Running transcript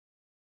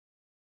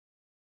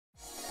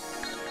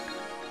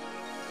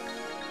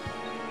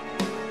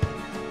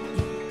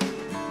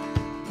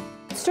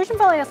Sturgeon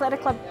Valley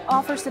Athletic Club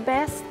offers the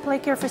best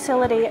playcare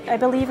facility, I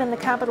believe, in the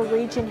capital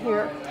region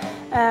here.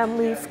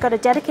 We've got a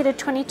dedicated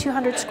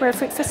 2,200 square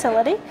foot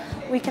facility.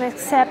 We can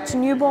accept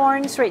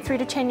newborns right through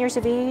to 10 years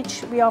of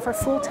age. We offer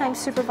full-time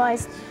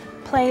supervised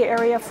play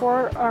area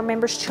for our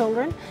members'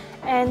 children.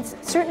 And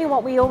certainly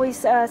what we always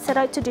set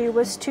out to do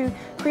was to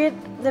create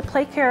the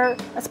playcare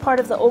as part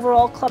of the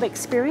overall club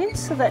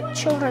experience, so that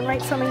children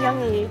right from a young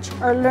age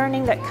are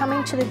learning that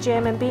coming to the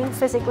gym and being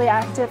physically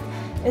active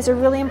is a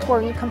really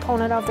important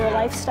component of their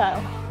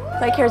lifestyle.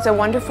 Playcare is a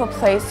wonderful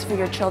place for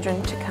your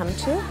children to come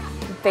to.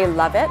 They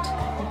love it,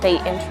 they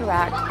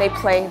interact, they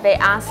play, they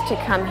ask to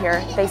come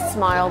here, they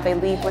smile, they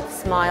leave with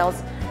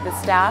smiles.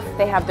 The staff,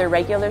 they have their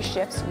regular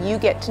shifts, you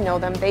get to know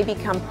them, they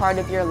become part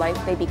of your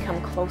life, they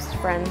become close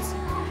friends.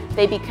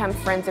 They become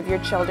friends of your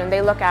children.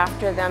 They look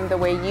after them the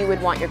way you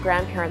would want your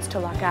grandparents to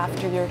look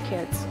after your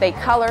kids. They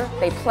color,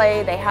 they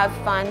play, they have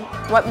fun.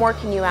 What more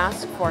can you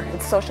ask for?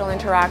 It's social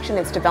interaction,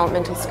 it's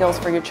developmental skills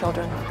for your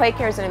children.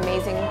 Playcare is an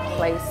amazing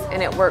place,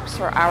 and it works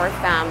for our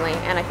family,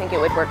 and I think it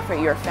would work for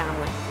your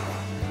family.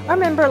 Our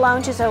member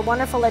lounge is a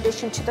wonderful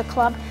addition to the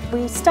club.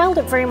 We styled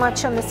it very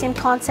much on the same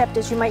concept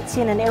as you might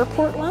see in an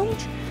airport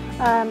lounge.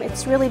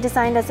 It's really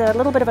designed as a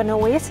little bit of an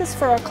oasis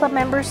for our club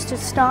members to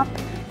stop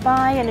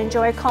by and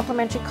enjoy a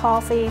complimentary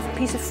coffee, a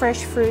piece of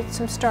fresh fruit,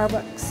 some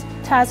Starbucks,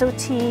 Tazo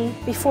tea,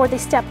 before they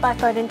step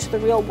back out into the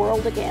real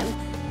world again.